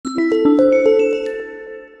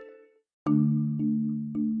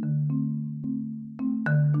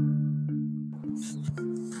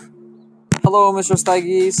Hello, Mr.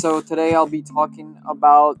 Steige. So today I'll be talking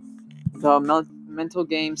about the mental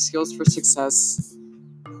game skills for success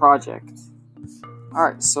project. All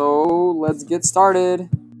right, so let's get started.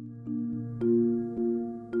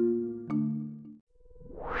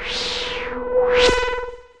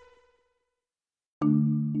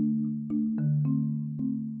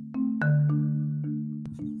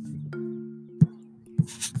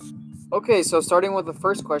 Okay, so starting with the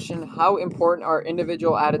first question, how important are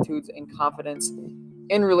individual attitudes and confidence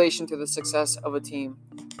in relation to the success of a team?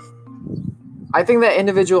 I think that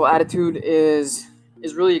individual attitude is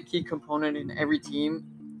really a key component in every team.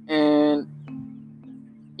 And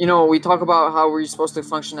we talk about how we're supposed to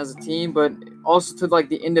function as a team, but also to like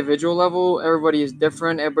the individual level, everybody is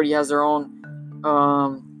different. Everybody has their own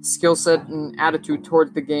skill set and attitude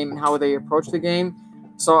towards the game and how they approach the game.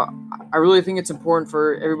 So I really think it's important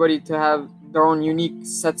for everybody to have their own unique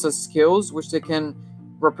sets of skills which they can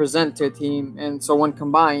represent to a team. And so when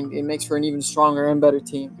combined, it makes for an even stronger and better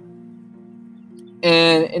team.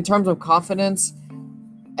 And in terms of confidence,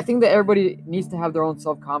 I think that everybody needs to have their own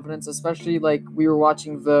self-confidence, especially like we were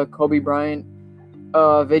watching the Kobe Bryant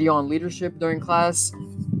video on leadership during class.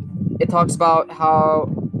 It talks about how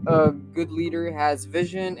a good leader has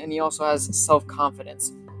vision and he also has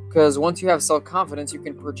self-confidence. Because once you have self-confidence, you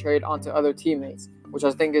can portray it onto other teammates, which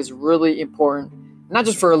I think is really important. Not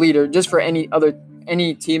just for a leader, just for any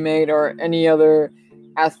teammate or any other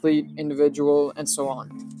athlete, individual, and so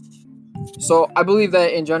on. So I believe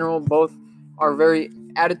that in general, both are very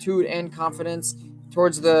attitude and confidence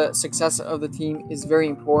towards the success of the team is very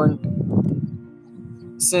important,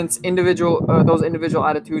 since those individual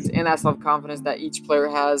attitudes and that self-confidence that each player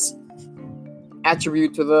has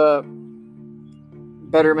attribute to the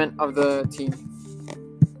betterment of the team.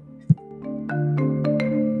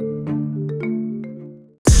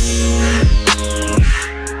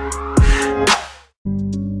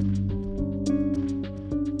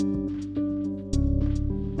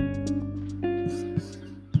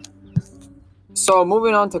 So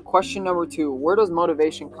moving on to question number 2, where does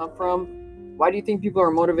motivation come from? Why do you think people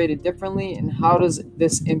are motivated differently, and how does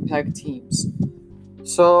this impact teams?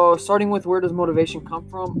 So starting with where does motivation come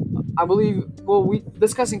from, I believe, we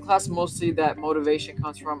discussed in class mostly that motivation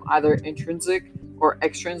comes from either intrinsic or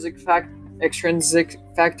extrinsic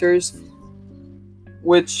factors,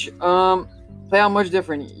 which play out much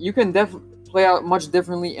different. You can play out much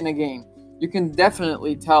differently in a game. You can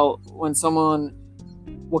definitely tell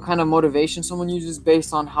what kind of motivation someone uses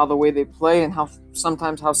based on how the way they play and how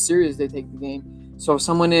serious they take the game. So if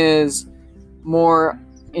someone is more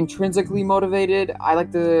intrinsically motivated, I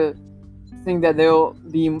like to think that they'll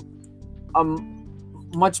be a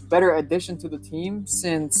much better addition to the team,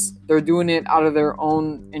 since they're doing it out of their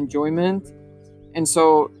own enjoyment, and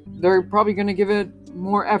so they're probably going to give it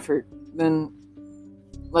more effort than,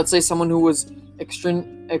 let's say, someone who was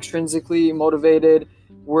extrinsically motivated,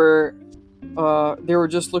 where they were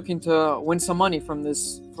just looking to win some money from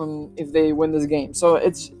if they win this game. So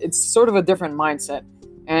it's sort of a different mindset.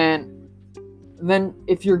 And then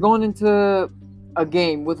if you're going into a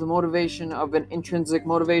game with the motivation of an intrinsic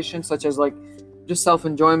motivation, such as like just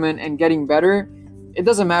self-enjoyment and getting better, it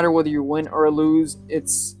doesn't matter whether you win or lose. It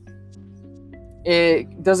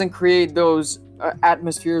doesn't create those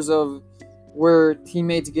atmospheres of where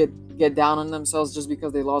teammates get down on themselves just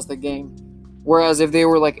because they lost the game. Whereas if they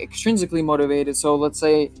were like extrinsically motivated, so let's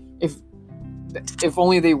say if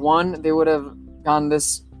only they won, they would have gotten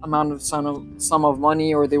this amount of sum of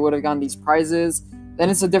money, or they would have gotten these prizes, then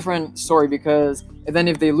it's a different story, because then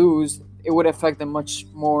if they lose, it would affect them much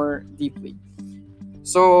more deeply.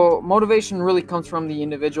 So motivation really comes from the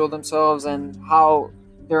individual themselves and how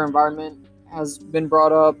their environment has been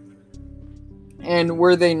brought up and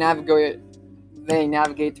where they navigate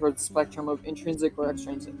towards the spectrum of intrinsic or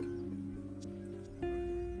extrinsic.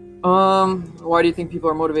 Why do you think people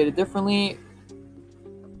are motivated differently?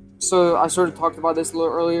 So I sort of talked about this a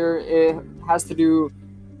little earlier. It has to do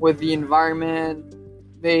with the environment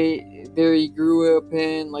they grew up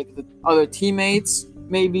in, like the other teammates,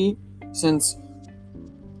 maybe, since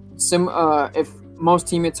if most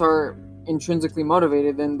teammates are intrinsically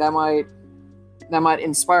motivated, then that might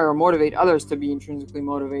inspire or motivate others to be intrinsically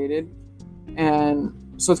motivated, and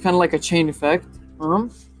so it's kind of like a chain effect.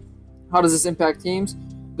 How does this impact teams?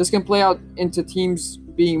 This can play out into teams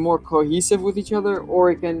being more cohesive with each other,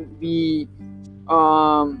 or it can be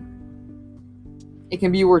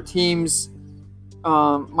where teams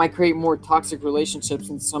might create more toxic relationships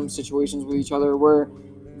in some situations with each other, where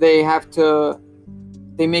they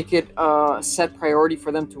make it a set priority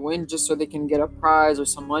for them to win just so they can get a prize or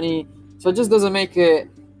some money. So it just doesn't make it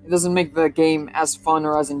doesn't make the game as fun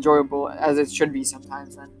or as enjoyable as it should be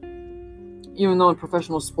sometimes. Then, even though in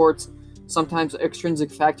professional sports, sometimes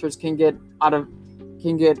extrinsic factors can get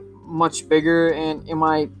much bigger, and it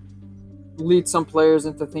might lead some players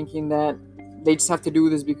into thinking that they just have to do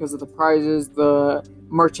this because of the prizes, the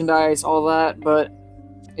merchandise, all that. But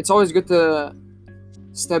it's always good to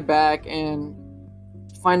step back and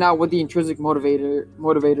find out what the intrinsic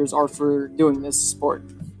motivators are for doing this sport.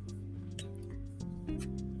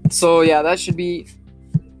 So yeah, that should be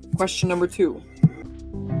question number 2.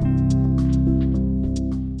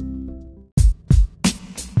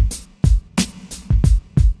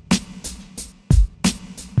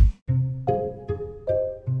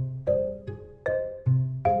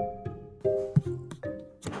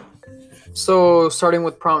 So starting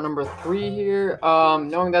with prompt number 3 here,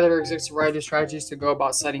 knowing that there exists a variety of strategies to go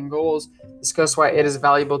about setting goals, discuss why it is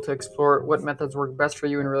valuable to explore what methods work best for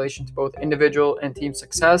you in relation to both individual and team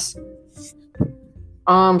success.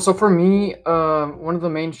 So for me, one of the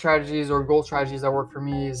main strategies or goal strategies that work for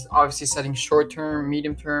me is obviously setting short-term,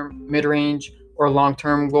 medium-term, mid-range, or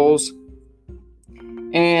long-term goals.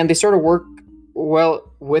 And they sort of work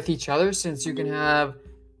well with each other, since you can have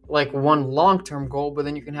like one long-term goal, but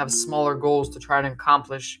then you can have smaller goals to try to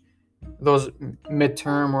accomplish those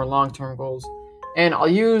midterm or long-term goals. And I'll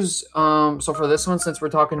use, so for this one, since we're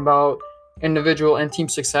talking about individual and team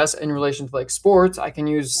success in relation to like sports, I can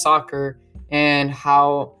use soccer and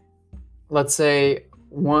how, let's say,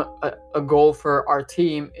 a goal for our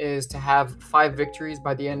team is to have 5 wins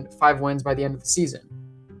by the end of the season.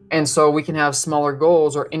 And so we can have smaller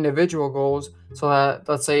goals or individual goals, so that,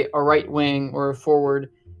 let's say, a right wing or a forward,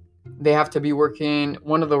 they have to be working,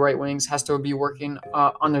 one of the right wings has to be working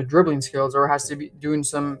on their dribbling skills, or has to be doing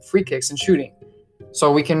some free kicks and shooting.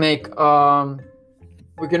 So we can make one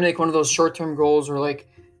of those short-term goals, or like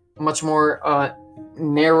much more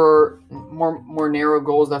narrow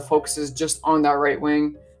goals that focuses just on that right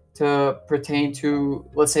wing, to pertain to,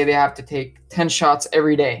 let's say they have to take 10 shots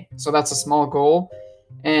every day. So that's a small goal.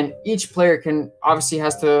 And each player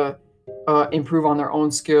has to improve on their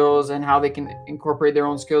own skills and how they can incorporate their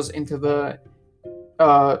own skills into the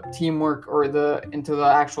teamwork or into the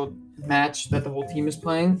actual match that the whole team is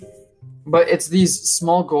playing. But it's these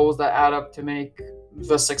small goals that add up to make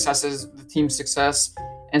the team's success.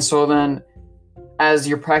 And so then, as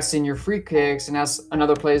you're practicing your free kicks and as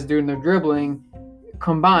another player is doing their dribbling,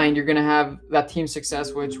 combined, you're going to have that team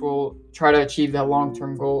success, which will try to achieve that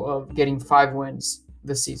long-term goal of getting 5 wins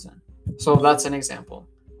this season. So that's an example.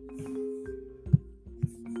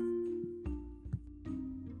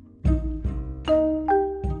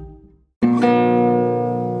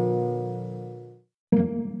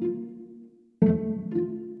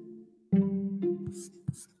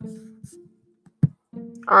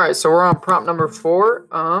 All right, so we're on prompt number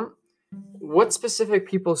 4. What specific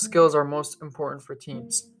people skills are most important for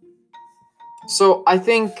teams? So I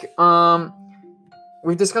think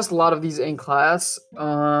we've discussed a lot of these in class,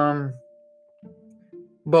 but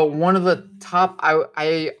one of the top,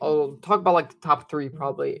 I'll talk about like the top 3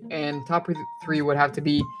 probably, and top 3 would have to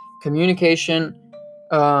be communication,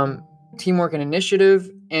 teamwork and initiative,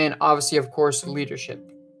 and obviously, of course, leadership.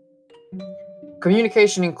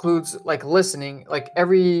 Communication includes like listening, like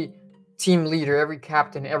every team leader, every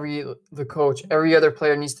captain, the coach, every other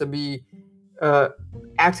player needs to be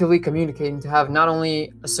actively communicating to not only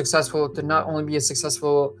be a successful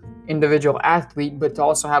individual athlete, but to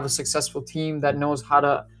also have a successful team that knows how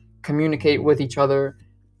to communicate with each other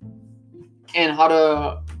and how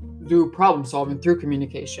to do problem solving through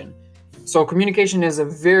communication. So communication is a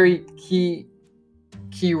very key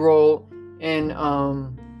role in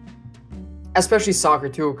especially soccer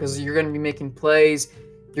too, because you're going to be making plays.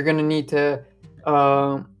 You're going to need to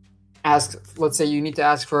let's say you need to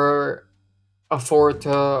ask for a forward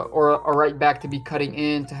or a right back to be cutting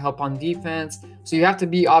in to help on defense. So you have to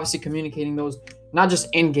be obviously communicating those, not just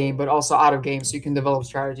in game, but also out of game, so you can develop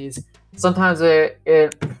strategies. Sometimes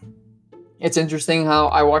it's interesting how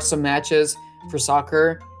I watch some matches for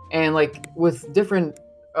soccer, and like with different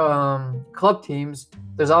club teams,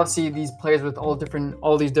 there's obviously these players with all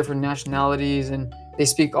these different nationalities, and they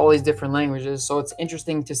speak all these different languages. So it's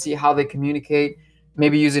interesting to see how they communicate,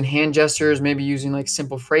 maybe using hand gestures, maybe using like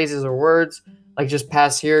simple phrases or words, like just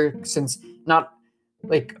pass here, since not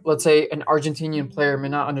like, let's say an Argentinian player may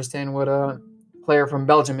not understand what a player from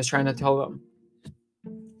Belgium is trying to tell them.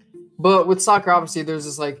 But with soccer, obviously,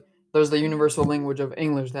 there's the universal language of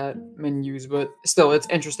English that men use, but still, it's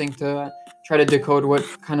interesting to try to decode what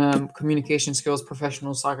kind of communication skills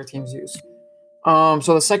professional soccer teams use. So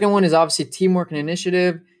the second one is obviously teamwork and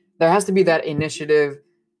initiative. There has to be that initiative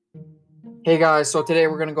Hey guys, so today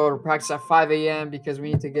we're gonna go to practice at 5 a.m. because we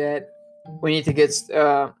need to get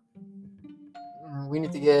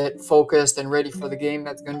focused and ready for the game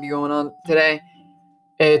that's gonna be going on today.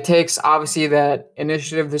 It takes obviously that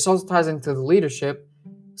initiative. This also ties into the leadership,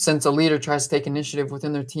 since a leader tries to take initiative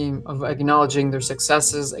within their team of acknowledging their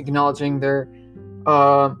successes, acknowledging their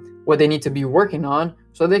what they need to be working on,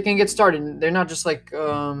 so they can get started. They're not just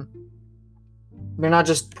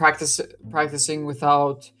practicing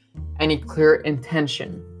without any clear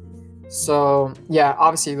intention. So yeah,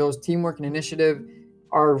 obviously those teamwork and initiative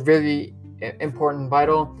are very important and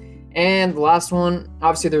vital. And the last one,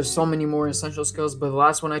 obviously there's so many more essential skills, but the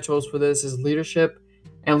last one I chose for this is leadership.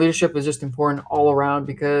 And leadership is just important all around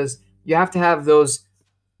because you have to have those.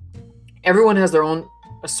 Everyone has their own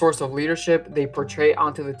source of leadership they portray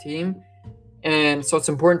onto the team, and so it's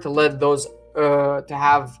important to let those to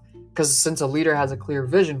have, because since a leader has a clear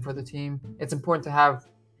vision for the team, it's important to have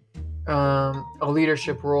a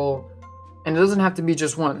leadership role, and it doesn't have to be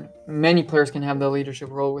just one. Many players can have the leadership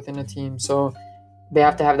role within a team, so they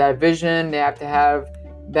have to have that vision. They have to have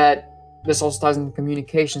that. This also ties into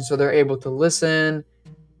communication, so they're able to listen,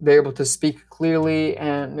 they're able to speak clearly,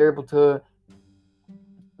 and they're able to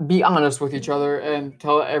be honest with each other and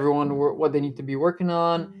tell everyone what they need to be working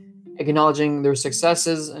on, acknowledging their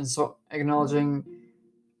successes, and so acknowledging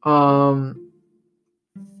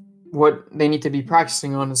what they need to be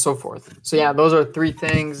practicing on and so forth. So yeah, those are three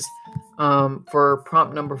things for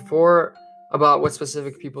prompt number 4 about what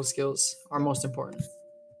specific people skills are most important.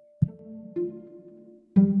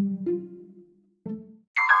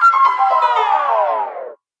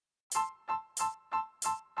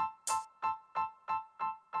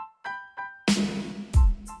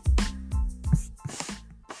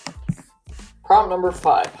 Prompt number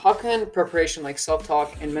 5. How can preparation like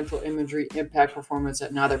self-talk and mental imagery impact performance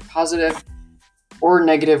at neither positive or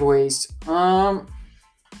negative ways?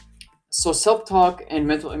 So self-talk and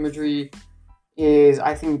mental imagery is,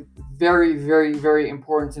 I think, very, very, very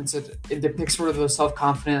important, since it depicts sort of the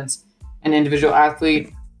self-confidence an individual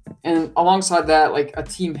athlete, and alongside that, like a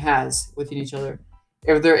team has within each other.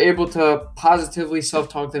 If they're able to positively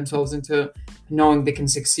self-talk themselves into knowing they can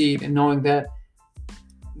succeed and knowing that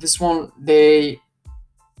this one they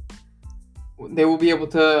will be able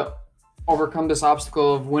to overcome this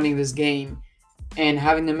obstacle of winning this game, and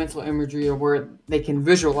having the mental imagery of where they can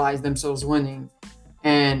visualize themselves winning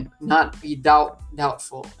and not be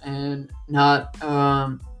doubtful, and not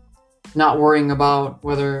worrying about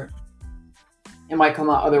whether it might come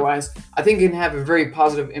out otherwise, I think it can have a very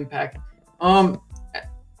positive impact.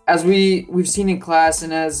 As we've seen in class,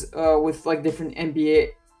 and as with like different NBA,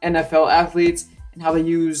 NFL athletes, and how they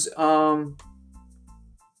use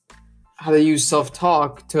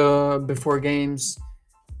self-talk to before games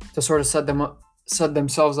to sort of set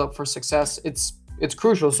themselves up for success. It's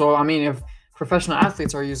crucial. So I mean, if professional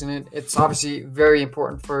athletes are using it, it's obviously very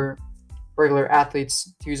important for regular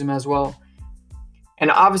athletes to use them as well.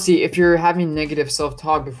 And obviously, if you're having negative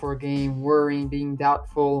self-talk before a game, worrying, being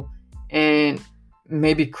doubtful, and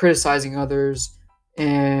maybe criticizing others,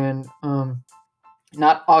 and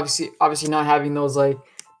not obviously not having those like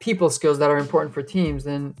people skills that are important for teams,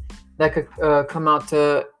 then that could come out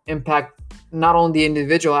to impact not only the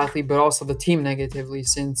individual athlete but also the team negatively,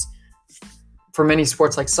 since for many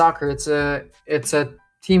sports like soccer, it's a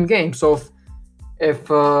team game. So if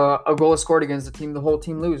a goal is scored against the team, the whole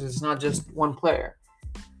team loses. It's not just one player.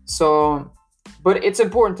 So, but it's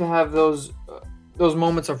important to have those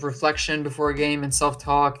moments of reflection before a game, and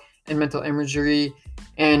self-talk and mental imagery,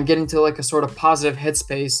 and get into like a sort of positive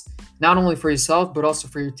headspace, not only for yourself but also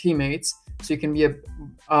for your teammates, so you can be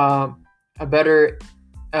a better,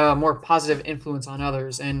 more positive influence on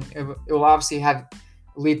others, and it will obviously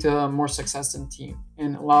lead to more success in the team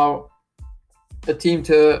and allow the team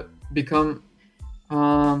to become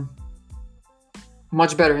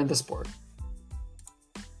much better in the sport.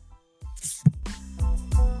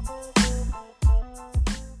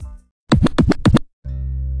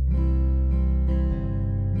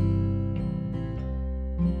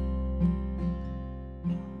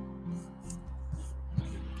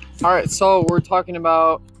 All right, so we're talking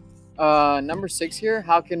about number 6 here.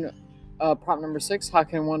 How can prompt number 6? How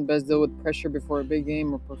can one best deal with pressure before a big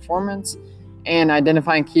game or performance, and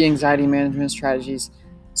identifying key anxiety management strategies?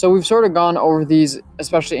 So we've sort of gone over these,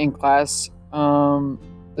 especially in class.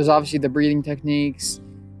 There's obviously the breathing techniques.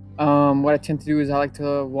 What I tend to do is I like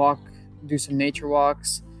to do some nature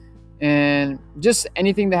walks, and just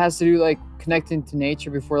anything that has to do like connecting to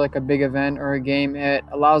nature before like a big event or a game. It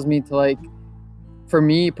allows me to like, for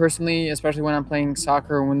me personally, especially when I'm playing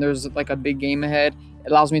soccer, when there's like a big game ahead, it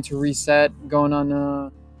allows me to reset, going on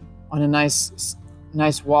on a nice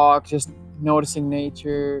walk, just noticing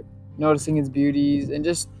nature, noticing its beauties, and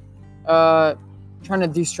just trying to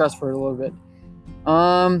de-stress for it a little bit.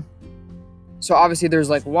 So obviously there's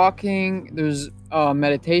like walking, there's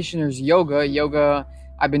meditation, there's yoga.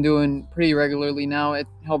 I've been doing pretty regularly now. It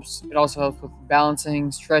also helps with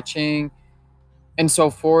balancing, stretching, and so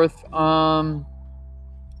forth.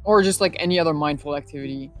 Or just like any other mindful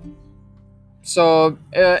activity. So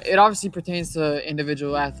it obviously pertains to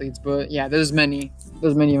individual athletes, but yeah, there's many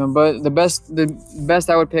of them. But the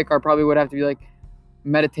best I would pick are probably would have to be like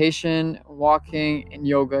meditation, walking, and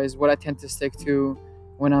yoga is what I tend to stick to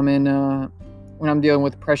when I'm dealing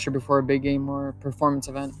with pressure before a big game or performance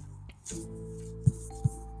event.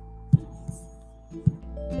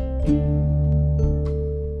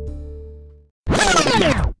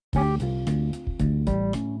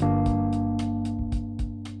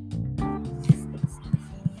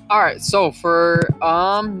 All right, so for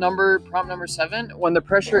prompt number 7, when the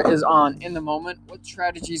pressure is on in the moment, what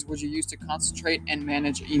strategies would you use to concentrate and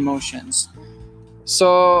manage emotions?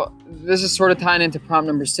 So this is sort of tying into prompt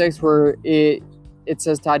number 6, where it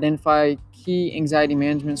says to identify key anxiety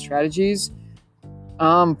management strategies.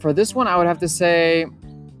 For this one, I would have to say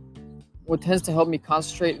what tends to help me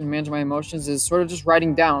concentrate and manage my emotions is sort of just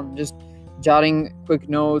writing down, just jotting quick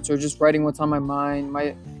notes or just writing what's on my mind,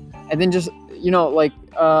 and then just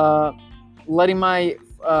letting my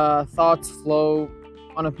thoughts flow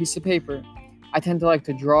on a piece of paper. I tend to like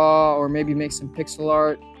to draw or maybe make some pixel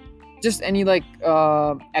art, just any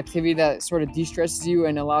activity that sort of de-stresses you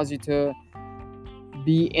and allows you to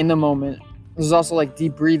be in the moment. There's also like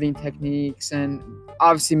deep breathing techniques and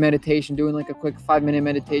obviously meditation, doing like a quick 5-minute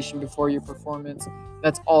meditation before your performance.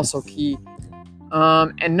 That's also key.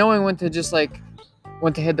 And knowing when to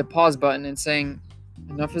hit the pause button and saying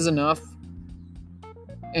enough is enough,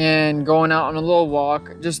 and going out on a little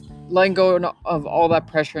walk, just letting go of all that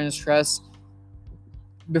pressure and stress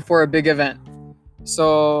before a big event.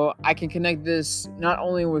 So I can connect this not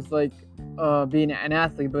only with being an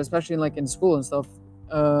athlete, but especially in school and stuff.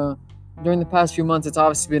 During the past few months, it's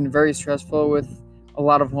obviously been very stressful with a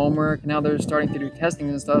lot of homework. Now they're starting to do testing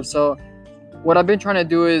and stuff. So what I've been trying to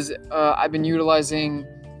do is I've been utilizing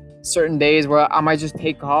certain days where I might just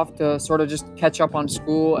take off to sort of just catch up on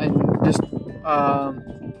school and just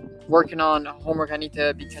working on homework I need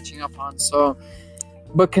to be catching up on. So,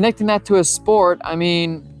 but connecting that to a sport, I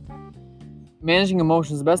mean, managing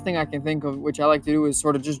emotions, the best thing I can think of, which I like to do, is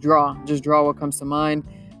sort of just draw what comes to mind,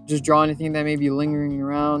 just draw anything that may be lingering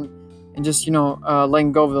around, and just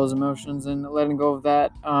letting go of those emotions and letting go of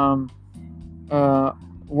that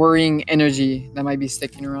worrying energy that might be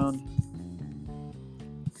sticking around.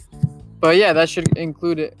 But yeah, that should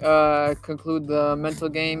conclude the Mental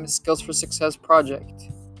Game Skills for Success project.